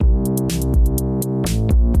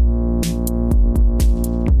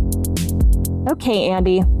Okay,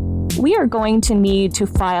 Andy. We are going to need to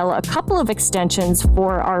file a couple of extensions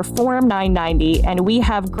for our Form 990, and we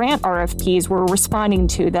have grant RFPs we're responding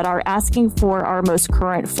to that are asking for our most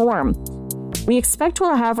current form. We expect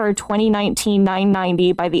we'll have our 2019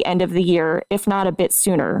 990 by the end of the year, if not a bit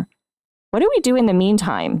sooner. What do we do in the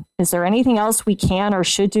meantime? Is there anything else we can or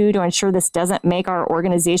should do to ensure this doesn't make our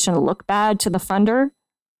organization look bad to the funder?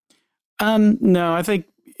 No, I think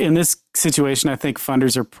in this situation, I think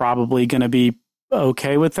funders are probably going to be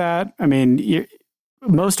okay with that. I mean,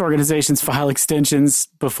 most organizations file extensions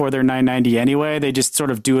before their 990 anyway. They just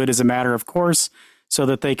sort of do it as a matter of course so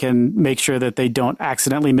that they can make sure that they don't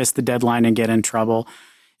accidentally miss the deadline and get in trouble.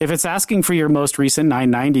 If it's asking for your most recent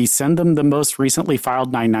 990, send them the most recently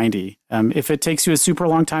filed 990. If it takes you a super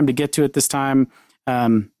long time to get to it this time,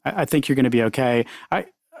 I think you're going to be okay. I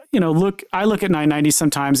look at 990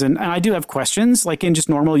 sometimes and I do have questions, like in just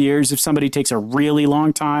normal years, if somebody takes a really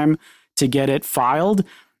long time to get it filed,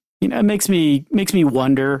 it makes me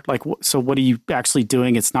wonder, like, so what are you actually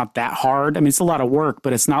doing? It's not that hard. I mean, it's a lot of work,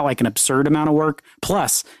 but it's not like an absurd amount of work.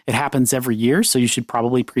 Plus, it happens every year, so you should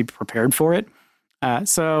probably be prepared for it.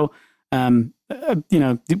 Just follow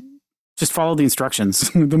the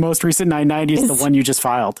instructions. The most recent 990 is the one you just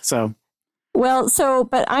filed.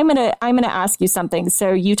 But I'm gonna ask you something.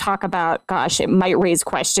 So you talk about, gosh, it might raise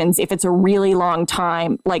questions if it's a really long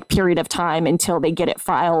time, like period of time until they get it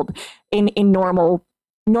filed in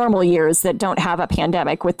normal years that don't have a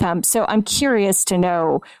pandemic with them. So I'm curious to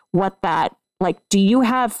know what that, like, do you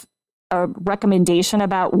have a recommendation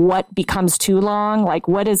about what becomes too long? Like,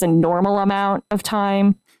 what is a normal amount of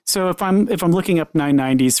time? So if I'm looking up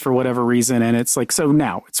 990s for whatever reason, and it's like, so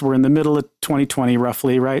now we're in the middle of 2020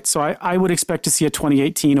 roughly, right? So I would expect to see a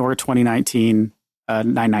 2018 or a 2019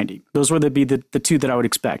 990. Those would be the two that I would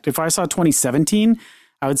expect. If I saw 2017,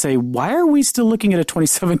 I would say, why are we still looking at a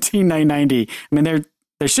 2017 990? I mean,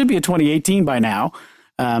 there should be a 2018 by now.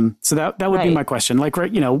 So that would be my question. Like,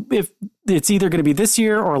 right, if it's either going to be this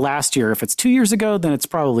year or last year. If it's 2 years ago, then it's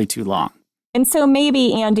probably too long. And so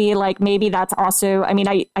maybe, Andy, like maybe that's also, I mean,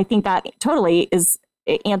 I think that totally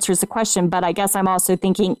it answers the question, but I guess I'm also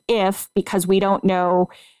thinking because we don't know,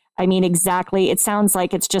 I mean, exactly, it sounds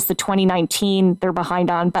like it's just the 2019 they're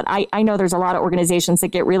behind on, but I know there's a lot of organizations that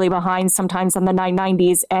get really behind sometimes on the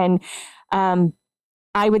 990s. And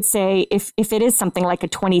I would say if it is something like a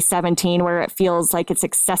 2017 where it feels like it's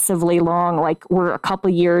excessively long, like we're a couple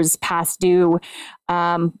years past due,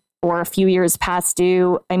 or a few years past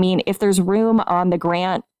due. I mean, if there's room on the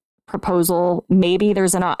grant proposal, maybe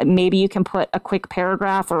you can put a quick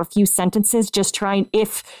paragraph or a few sentences, just trying,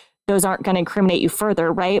 if those aren't going to incriminate you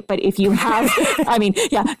further, right? But if you have, I mean,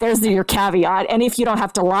 yeah, there's your caveat. And if you don't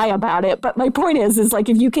have to lie about it, but my point is like,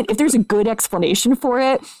 if there's a good explanation for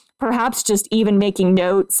it, perhaps just even making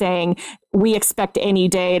note saying, we expect any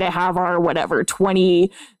day to have our whatever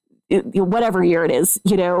whatever year it is,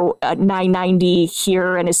 990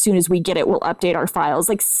 here. And as soon as we get it, we'll update our files.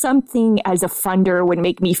 Like something as a funder would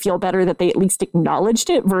make me feel better that they at least acknowledged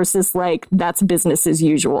it versus like that's business as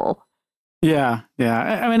usual. Yeah.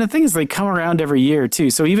 I mean, the thing is they come around every year too.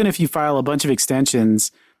 So even if you file a bunch of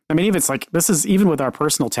extensions, I mean, even it's like, this is even with our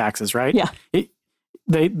personal taxes, right? Yeah.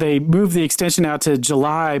 They move the extension out to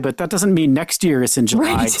July, but that doesn't mean next year it's in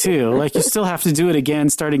July too. Like you still have to do it again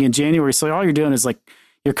starting in January. So all you're doing is like,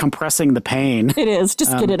 you're compressing the pain. It is.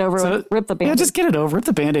 Just get it over with. Rip the Band-Aid. Yeah, just get it over. Rip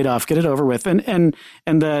the Band-Aid off. Get it over with. And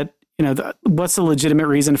what's the legitimate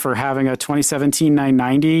reason for having a 2017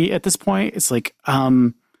 990 at this point? It's like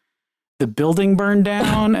the building burned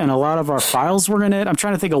down and a lot of our files were in it. I'm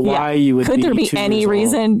trying to think of why you would. Could there be any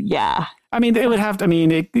reason? Yeah. I mean, it would have to. I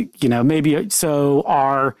mean, maybe so.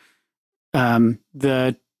 Our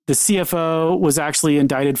the CFO was actually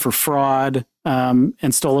indicted for fraud.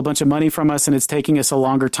 And stole a bunch of money from us, and it's taking us a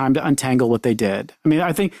longer time to untangle what they did. I mean,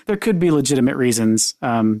 I think there could be legitimate reasons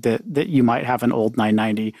that you might have an old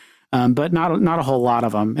 990, but not a whole lot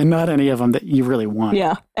of them, and not any of them that you really want.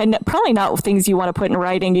 Yeah, and probably not things you want to put in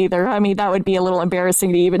writing either. I mean, that would be a little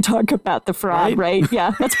embarrassing to even talk about the fraud, right?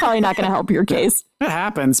 Yeah, that's probably not going to help your case. It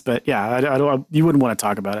happens, but yeah, you wouldn't want to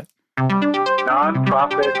talk about it.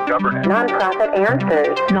 Nonprofit governance. Nonprofit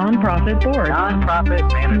answers. Nonprofit board.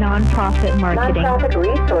 Nonprofit management. Nonprofit marketing. Nonprofit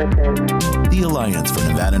resources. The Alliance for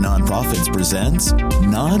Nevada Nonprofits presents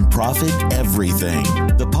Nonprofit Everything,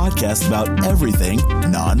 the podcast about everything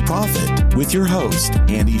nonprofit, with your host,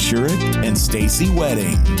 Andy Shurick and Stacy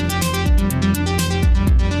Wedding.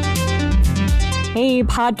 Hey,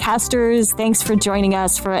 podcasters. Thanks for joining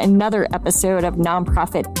us for another episode of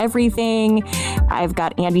Nonprofit Everything. I've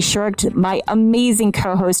got Andy Shirk, my amazing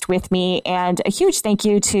co-host, with me, and a huge thank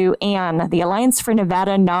you to Ann, the Alliance for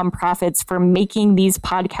Nevada Nonprofits, for making these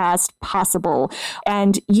podcasts possible.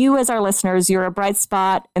 And you, as our listeners, you're a bright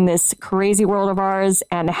spot in this crazy world of ours,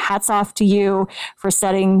 and hats off to you for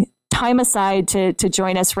setting time aside to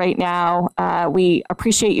join us right now. We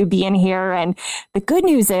appreciate you being here. And the good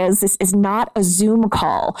news is this is not a Zoom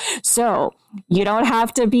call. So you don't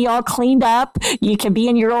have to be all cleaned up. You can be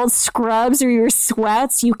in your old scrubs or your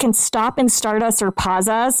sweats. You can stop and start us or pause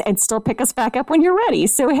us and still pick us back up when you're ready.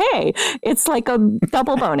 So, hey, it's like a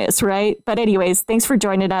double bonus, right? But anyways, thanks for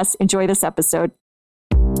joining us. Enjoy this episode.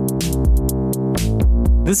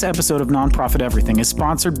 This episode of Nonprofit Everything is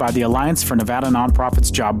sponsored by the Alliance for Nevada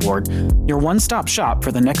Nonprofits Job Board, your one-stop shop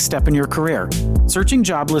for the next step in your career. Searching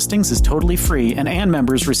job listings is totally free, and ANN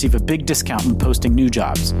members receive a big discount when posting new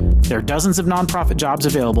jobs. There are dozens of nonprofit jobs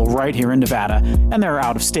available right here in Nevada, and there are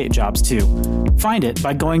out-of-state jobs too. Find it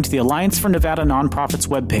by going to the Alliance for Nevada Nonprofits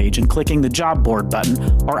webpage and clicking the Job Board button,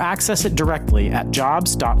 or access it directly at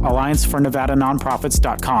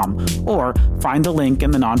jobs.alliancefornevadanonprofits.com, or find the link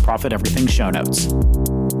in the Nonprofit Everything show notes.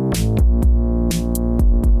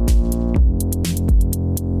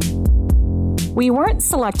 We weren't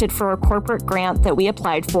selected for a corporate grant that we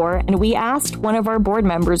applied for, and we asked one of our board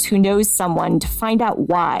members who knows someone to find out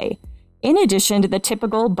why. In addition to the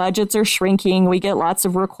typical budgets are shrinking, we get lots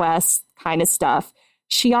of requests kind of stuff,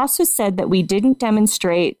 she also said that we didn't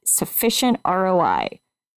demonstrate sufficient ROI.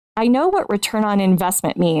 I know what return on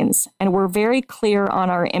investment means, and we're very clear on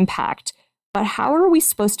our impact, but how are we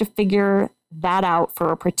supposed to figure that out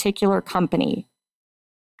for a particular company?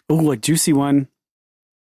 Oh, a juicy one.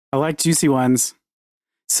 I like juicy ones.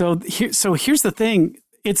 So here's the thing.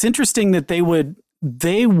 It's interesting that they would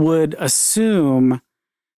assume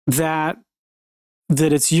that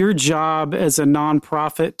it's your job as a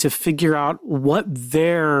nonprofit to figure out what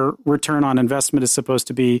their return on investment is supposed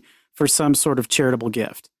to be for some sort of charitable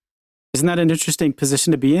gift. Isn't that an interesting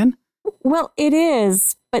position to be in? Well, it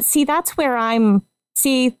is. But this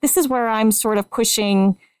is where I'm sort of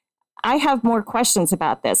pushing. I have more questions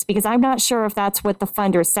about this because I'm not sure if that's what the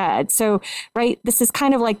funder said. So, right, this is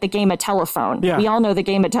kind of like the game of telephone. Yeah. We all know the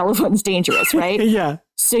game of telephone is dangerous, right? Yeah.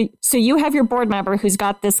 So you have your board member who's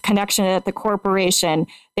got this connection at the corporation.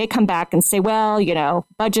 They come back and say, well,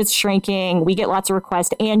 budget's shrinking. We get lots of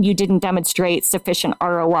requests and you didn't demonstrate sufficient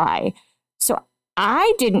ROI. So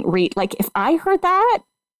I didn't read, if I heard that,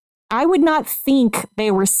 I would not think they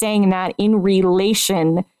were saying that in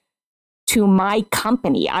relation to my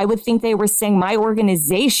company. I would think they were saying my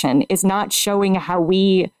organization is not showing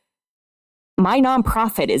my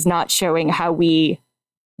nonprofit is not showing how we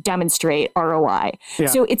demonstrate ROI. Yeah.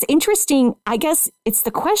 So it's interesting. I guess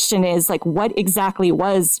the question is what exactly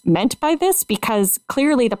was meant by this? Because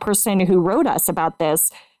clearly the person who wrote us about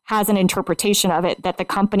this has an interpretation of it that the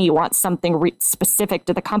company wants something specific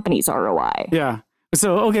to the company's ROI. Yeah.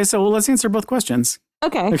 So let's answer both questions.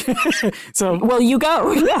 Okay. So, well, you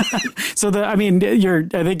go. So the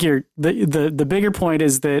bigger point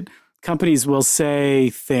is that companies will say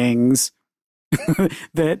things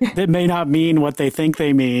that may not mean what they think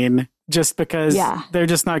they mean just because they're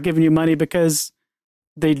just not giving you money because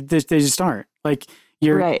they just aren't.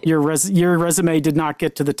 Your resume did not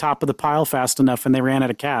get to the top of the pile fast enough and they ran out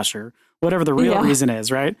of cash or whatever the real reason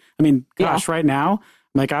is, right? I mean, gosh, right now,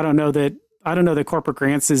 I don't know that corporate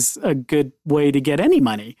grants is a good way to get any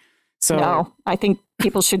money. So no, I think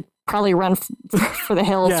people should probably run for the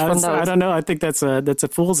hills from those. I don't know. I think that's a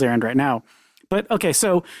fool's errand right now. But okay,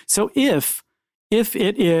 so if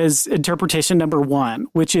it is interpretation number one,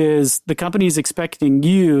 which is the company is expecting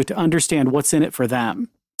you to understand what's in it for them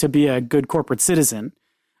to be a good corporate citizen,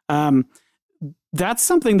 that's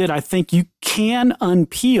something that I think you can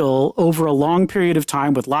unpeel over a long period of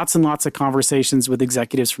time with lots and lots of conversations with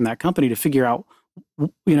executives from that company to figure out,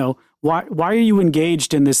 why are you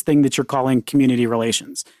engaged in this thing that you're calling community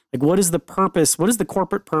relations? What is the purpose? What is the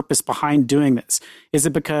corporate purpose behind doing this? Is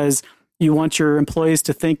it because you want your employees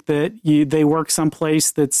to think that they work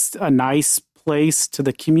someplace that's a nice place to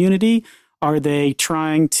the community? Are they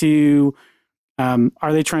trying to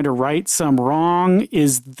right some wrong?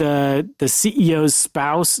 Is the CEO's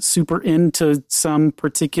spouse super into some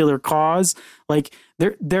particular cause?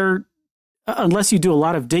 They're unless you do a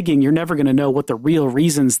lot of digging, you're never going to know what the real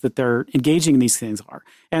reasons that they're engaging in these things are.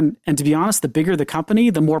 And to be honest, the bigger the company,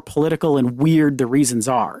 the more political and weird the reasons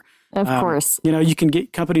are. Of course. You can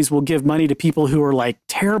get companies will give money to people who are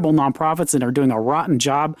terrible nonprofits and are doing a rotten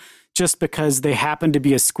job just because they happen to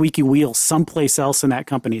be a squeaky wheel someplace else in that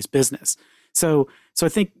company's business. So I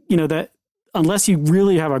think, that unless you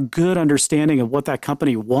really have a good understanding of what that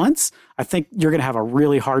company wants, I think you're going to have a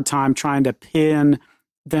really hard time trying to pin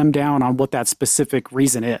them down on what that specific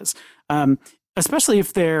reason is. Especially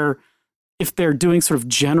if they're doing sort of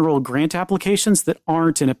general grant applications that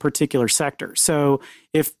aren't in a particular sector. So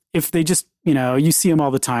if they just, you see them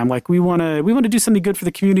all the time, like we want to do something good for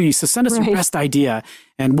the community, so send us your best idea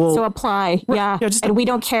and we'll apply. Yeah. And we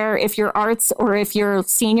don't care if you're arts or if you're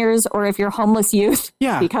seniors or if you're homeless youth.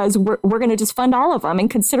 Yeah. Because we're going to just fund all of them and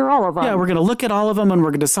consider all of them. Yeah, we're going to look at all of them and we're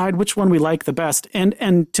going to decide which one we like the best.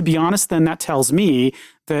 And to be honest, then that tells me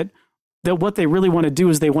that what they really want to do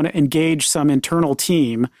is they want to engage some internal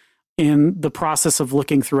team in the process of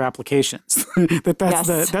looking through applications.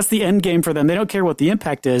 That's the end game for them. They don't care what the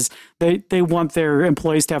impact is. They want their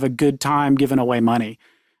employees to have a good time giving away money.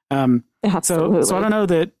 Absolutely. So I don't know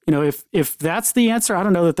that, if that's the answer, I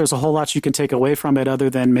don't know that there's a whole lot you can take away from it other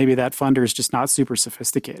than maybe that funder is just not super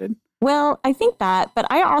sophisticated. Well, I think that, but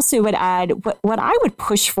I also would add what I would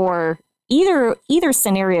push for either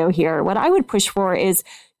scenario here. What I would push for is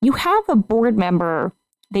you have a board member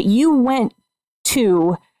that you went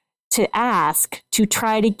to ask to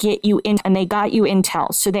try to get you in, and they got you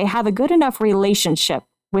intel. So they have a good enough relationship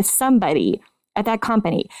with somebody at that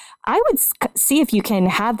company. I would see if you can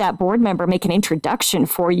have that board member make an introduction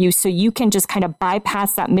for you so you can just kind of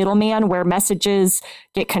bypass that middleman where messages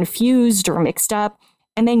get confused or mixed up.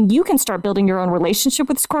 And then you can start building your own relationship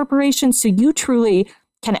with this corporation so you truly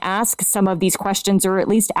can ask some of these questions or at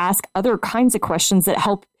least ask other kinds of questions that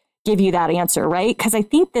help give you that answer, right? Because I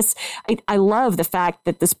think I love the fact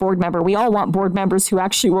that this board member, we all want board members who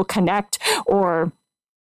actually will connect or,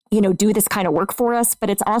 do this kind of work for us.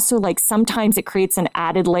 But it's also like sometimes it creates an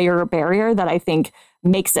added layer or barrier that I think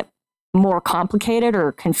makes it more complicated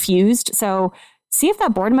or confused. So see if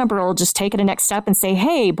that board member will just take it a next step and say,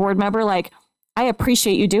 hey, board member, like, I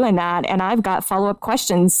appreciate you doing that. And I've got follow-up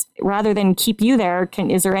questions rather than keep you there.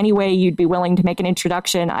 Is there any way you'd be willing to make an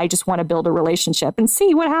introduction? I just want to build a relationship and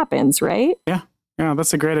see what happens, right? Yeah,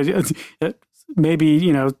 that's a great idea.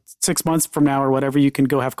 Maybe, 6 months from now or whatever, you can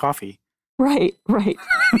go have coffee. Right. Right.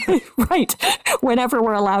 Whenever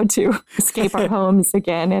we're allowed to escape our homes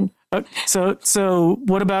again. And So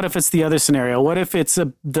what about if it's the other scenario? What if it's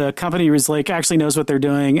the company is like actually knows what they're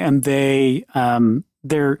doing and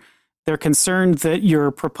they're concerned that your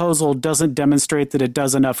proposal doesn't demonstrate that it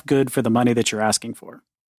does enough good for the money that you're asking for?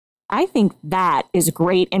 I think that is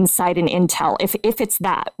great insight and intel if it's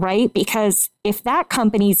that, right? Because if that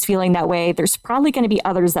company's feeling that way, there's probably going to be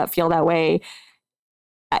others that feel that way.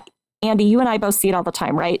 Andy, you and I both see it all the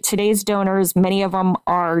time, right? Today's donors, many of them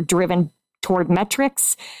are driven toward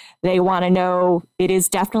metrics. They want to know it is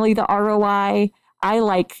definitely the ROI. I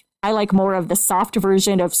like more of the soft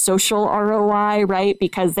version of social ROI, right?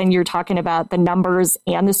 Because then you're talking about the numbers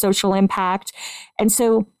and the social impact. And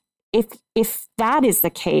so if that is the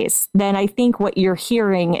case, then I think what you're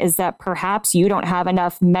hearing is that perhaps you don't have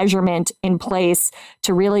enough measurement in place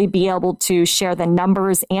to really be able to share the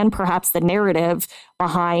numbers and perhaps the narrative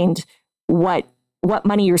behind what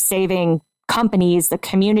money you're saving companies, the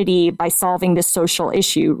community by solving this social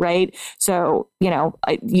issue, right? So,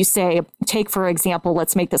 you say, take, for example,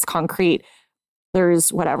 let's make this concrete.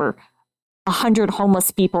 There's 100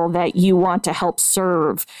 homeless people that you want to help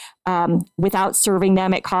serve. Without serving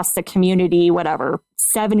them, it costs the community,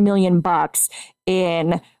 $7 million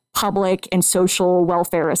in public and social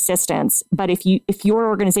welfare assistance. But if your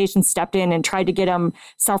organization stepped in and tried to get them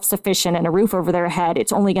self-sufficient and a roof over their head,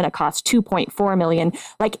 it's only going to cost $2.4 million.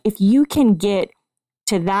 Like, if you can get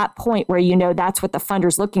to that point where that's what the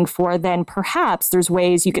funder's looking for, then perhaps there's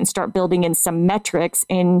ways you can start building in some metrics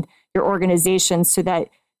in your organization so that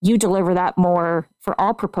you deliver that more for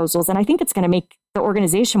all proposals. And I think it's going to make the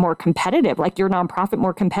organization more competitive, like your nonprofit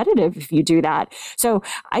more competitive if you do that. So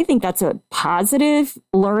I think that's a positive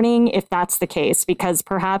learning if that's the case, because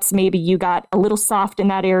perhaps maybe you got a little soft in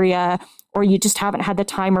that area or you just haven't had the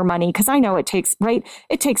time or money. Because I know it takes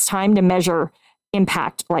time to measure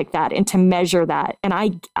impact like that and to measure that. And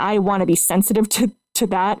I want to be sensitive to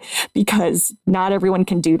that because not everyone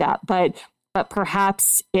can do that. But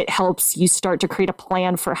perhaps it helps you start to create a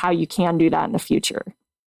plan for how you can do that in the future.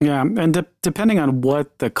 Yeah, and depending on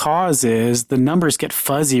what the cause is, the numbers get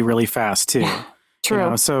fuzzy really fast too.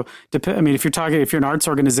 True. So, if you're an arts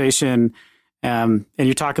organization, and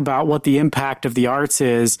you talk about what the impact of the arts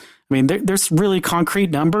is, I mean, there's really concrete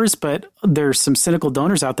numbers, but there's some cynical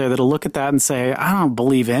donors out there that'll look at that and say, I don't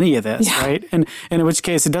believe any of this, right? And in which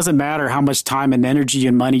case, it doesn't matter how much time and energy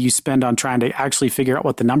and money you spend on trying to actually figure out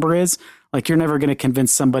what the number is. Like, you're never going to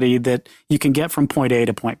convince somebody that you can get from point A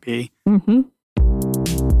to point B. Mm-hmm.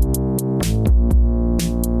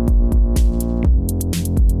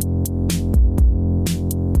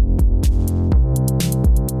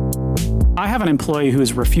 have an employee who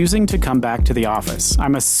is refusing to come back to the office.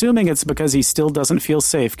 I'm assuming it's because he still doesn't feel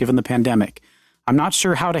safe given the pandemic. I'm not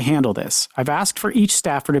sure how to handle this. I've asked for each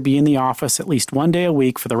staffer to be in the office at least one day a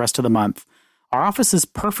week for the rest of the month. Our office is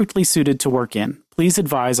perfectly suited to work in. Please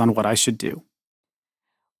advise on what I should do.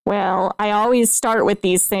 Well, I always start with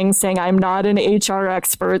these things saying I'm not an HR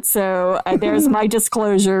expert. So there's my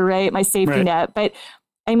disclosure, right? My safety net. But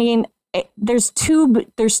I mean, there's two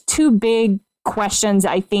big questions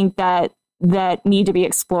I think that need to be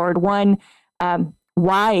explored. One,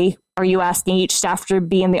 why are you asking each staff to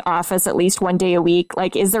be in the office at least one day a week?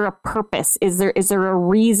 Like, is there a purpose? Is there a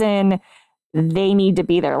reason they need to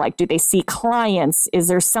be there? Like, do they see clients? Is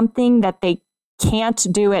there something that they can't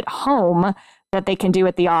do at home that they can do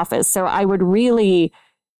at the office? So I would really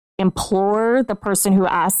implore the person who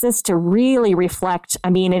asked this to really reflect,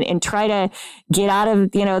 and try to get out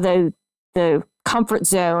of, the comfort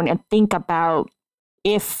zone and think about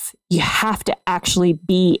if you have to actually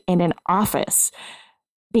be in an office.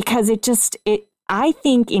 Because I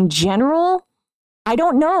think in general, I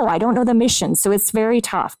don't know the mission, so it's very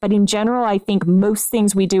tough. But in general, I think most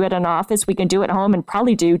things we do at an office, we can do at home and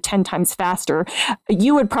probably do 10 times faster.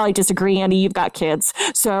 You would probably disagree, Andy. You've got kids.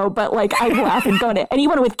 So, but like I laugh and go to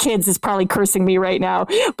anyone with kids is probably cursing me right now.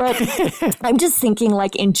 But I'm just thinking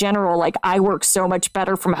like in general, like I work so much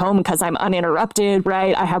better from home because I'm uninterrupted,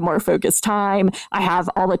 right? I have more focused time. I have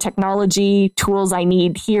all the technology tools I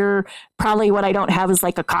need here. Probably what I don't have is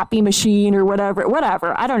like a copy machine or whatever.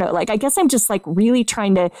 I don't know. Like, I guess I'm just like really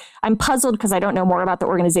I'm puzzled because I don't know more about the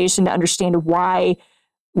organization to understand why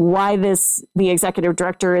the executive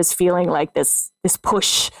director is feeling like this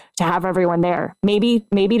push to have everyone there. Maybe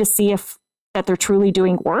to see if that they're truly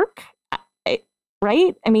doing work.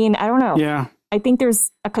 Right. I mean, I don't know. Yeah. I think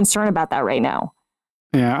there's a concern about that right now.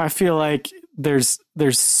 Yeah. I feel like there's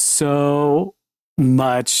so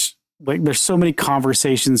much, like there's so many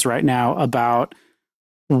conversations right now about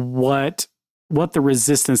what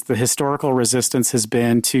the historical resistance has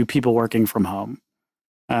been to people working from home.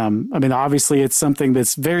 Obviously it's something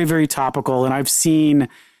that's very, very topical, and I've seen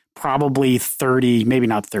probably 30, maybe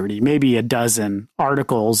not 30, maybe a dozen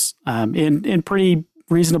articles in pretty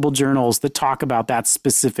reasonable journals that talk about that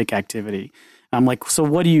specific activity. I'm like, so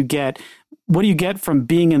what do you get? What do you get from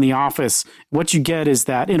being in the office? What you get is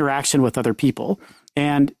that interaction with other people.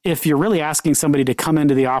 And if you're really asking somebody to come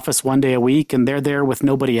into the office one day a week and they're there with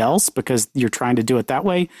nobody else because you're trying to do it that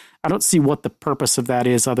way, I don't see what the purpose of that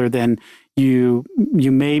is other than you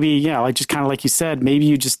maybe, like just kind of like you said, maybe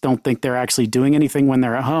you just don't think they're actually doing anything when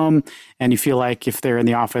they're at home. And you feel like if they're in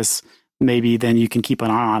the office, maybe then you can keep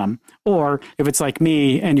an eye on them. Or if it's like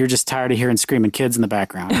me and you're just tired of hearing screaming kids in the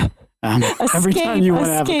background. Every time you want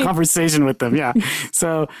to have a conversation with them. Yeah.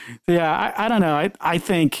 So, yeah, I don't know. I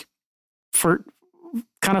think for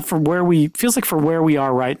where we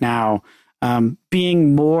are right now,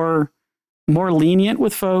 being more lenient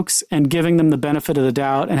with folks and giving them the benefit of the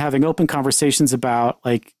doubt and having open conversations about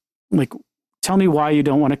like, tell me why you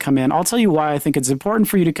don't want to come in. I'll tell you why I think it's important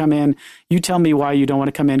for you to come in. You tell me why you don't want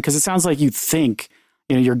to come in. Because it sounds like you think,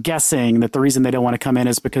 you're guessing that the reason they don't want to come in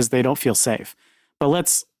is because they don't feel safe. But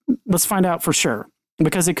let's find out for sure,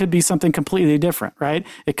 because it could be something completely different, right?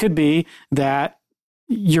 It could be that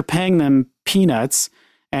you're paying them peanuts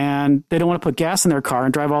and they don't want to put gas in their car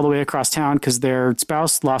and drive all the way across town because their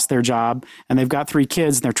spouse lost their job and they've got 3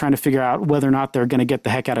 kids and they're trying to figure out whether or not they're going to get the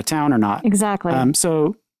heck out of town or not. Exactly.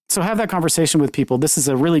 So have that conversation with people. This is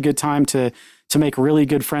a really good time to make really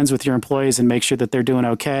good friends with your employees and make sure that they're doing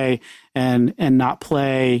okay and not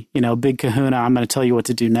play, big kahuna. I'm going to tell you what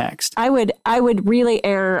to do next. I would really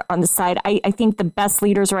err on the side. I think the best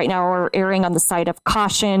leaders right now are erring on the side of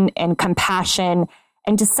caution and compassion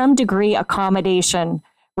and to some degree accommodation,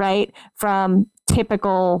 right, from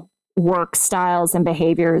typical work styles and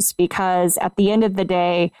behaviors. Because at the end of the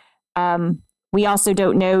day, we also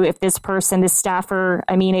don't know if this staffer,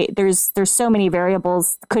 there's so many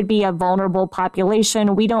variables, could be a vulnerable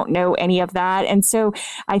population. We don't know any of that. And so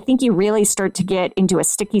I think you really start to get into a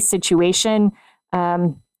sticky situation,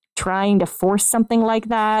 trying to force something like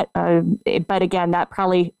that. But again, that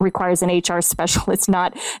probably requires an HR specialist,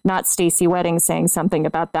 not Stacey Wedding saying something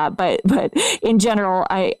about that. But in general,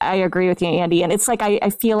 I agree with you, Andy. And it's like,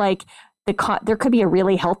 I feel like there could be a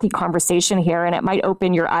really healthy conversation here, and it might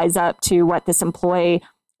open your eyes up to what this employee,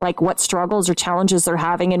 like what struggles or challenges they're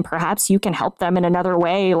having, and perhaps you can help them in another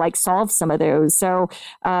way, like solve some of those. So,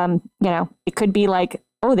 it could be like,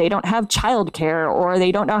 oh, they don't have childcare, or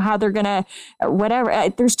they don't know how they're going to, whatever.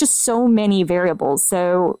 There's just so many variables.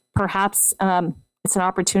 So perhaps it's an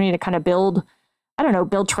opportunity to kind of build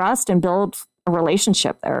trust and build a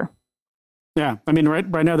relationship there. Yeah. I mean,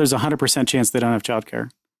 right now there's 100% chance they don't have childcare.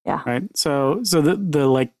 Yeah. Right. So the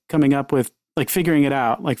like coming up with like figuring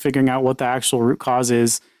out what the actual root cause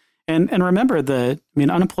is. And remember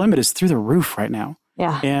unemployment is through the roof right now.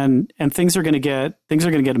 Yeah. And things are going to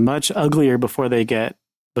get much uglier before they get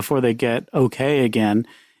okay again.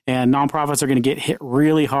 And nonprofits are going to get hit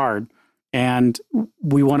really hard. And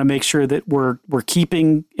we want to make sure that we're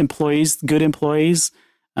keeping employees, good employees,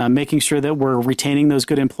 making sure that we're retaining those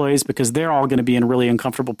good employees, because they're all going to be in really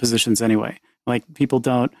uncomfortable positions anyway. Like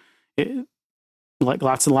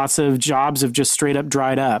lots and lots of jobs have just straight up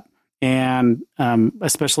dried up. And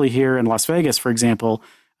especially here in Las Vegas, for example,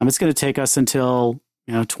 it's going to take us until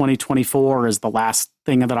 2024 is the last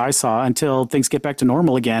thing that I saw until things get back to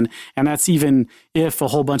normal again. And that's even if a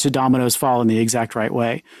whole bunch of dominoes fall in the exact right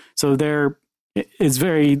way. So it's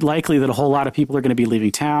very likely that a whole lot of people are going to be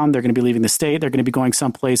leaving town. They're going to be leaving the state. They're going to be going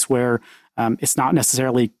someplace where it's not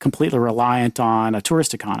necessarily completely reliant on a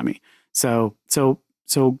tourist economy. So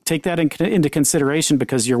take that into consideration,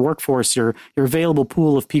 because your workforce, your available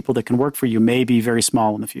pool of people that can work for you may be very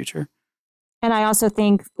small in the future. And I also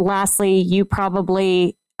think, lastly, you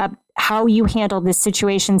probably, how you handle this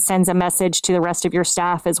situation sends a message to the rest of your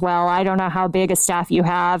staff as well. I don't know how big a staff you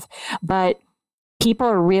have, but people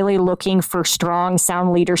are really looking for strong,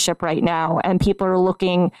 sound leadership right now. And people are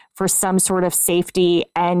looking for some sort of safety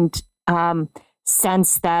and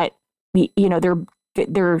sense that,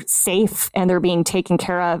 they're safe and they're being taken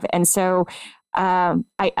care of. And so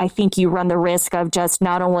I think you run the risk of just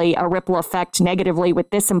not only a ripple effect negatively with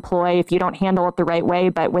this employee if you don't handle it the right way,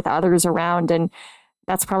 but with others around. And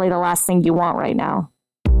that's probably the last thing you want right now.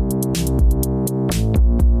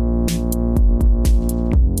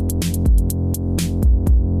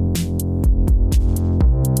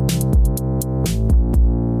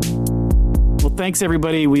 Thanks,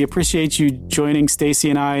 everybody. We appreciate you joining Stacy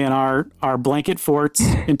and I in our blanket forts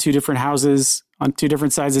in two different houses on two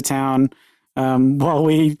different sides of town while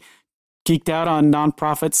we geeked out on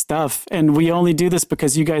nonprofit stuff. And we only do this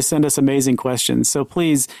because you guys send us amazing questions. So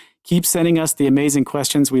please keep sending us the amazing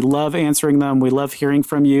questions. We love answering them. We love hearing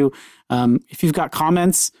from you. If you've got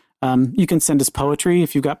comments, you can send us poetry.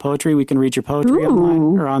 If you've got poetry, we can read your poetry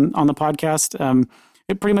online or on the podcast.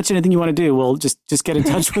 Pretty much anything you want to do, we'll just get in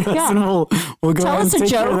touch with us and we'll go ahead and take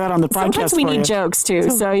care of that on the podcast. Sometimes we need jokes too.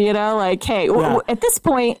 So, hey, at this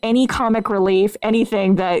point, any comic relief,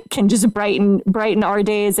 anything that can just brighten our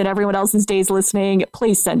days and everyone else's days listening,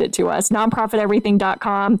 please send it to us.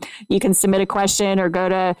 nonprofiteverything.com. You can submit a question or go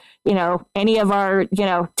to, any of our,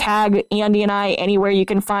 tag Andy and I anywhere you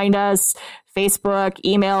can find us, Facebook,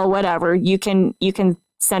 email, whatever. You can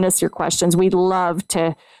send us your questions. We'd love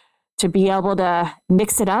to be able to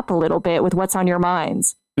mix it up a little bit with what's on your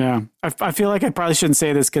minds. Yeah. I feel like I probably shouldn't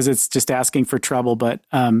say this because it's just asking for trouble, but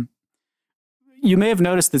you may have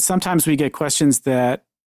noticed that sometimes we get questions that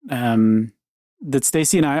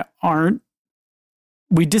Stacy and I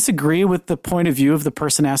we disagree with the point of view of the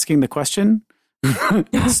person asking the question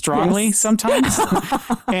strongly sometimes.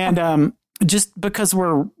 And just because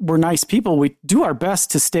we're nice people, we do our best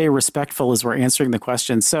to stay respectful as we're answering the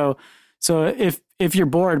question. So if you're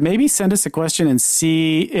bored, maybe send us a question and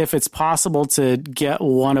see if it's possible to get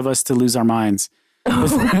one of us to lose our minds.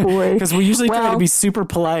 Because we usually try to be super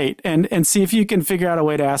polite and see if you can figure out a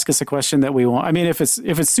way to ask us a question that we won't. I mean, if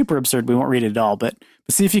it's super absurd, we won't read it at all. But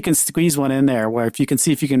see if you can squeeze one in there where if you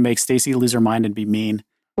can make Stacy lose her mind and be mean.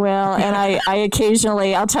 Well, and I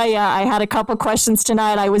occasionally, I'll tell you, I had a couple questions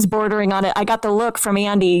tonight. I was bordering on it. I got the look from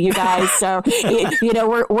Andy, you guys. So,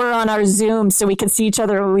 we're on our Zoom so we can see each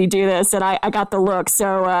other when we do this. And I got the look.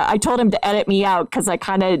 So I told him to edit me out because I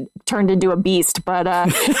kind of turned into a beast. But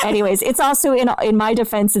anyways, it's also in my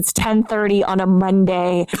defense, it's 10:30 on a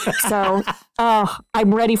Monday. So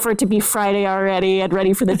I'm ready for it to be Friday already and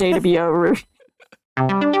ready for the day to be over.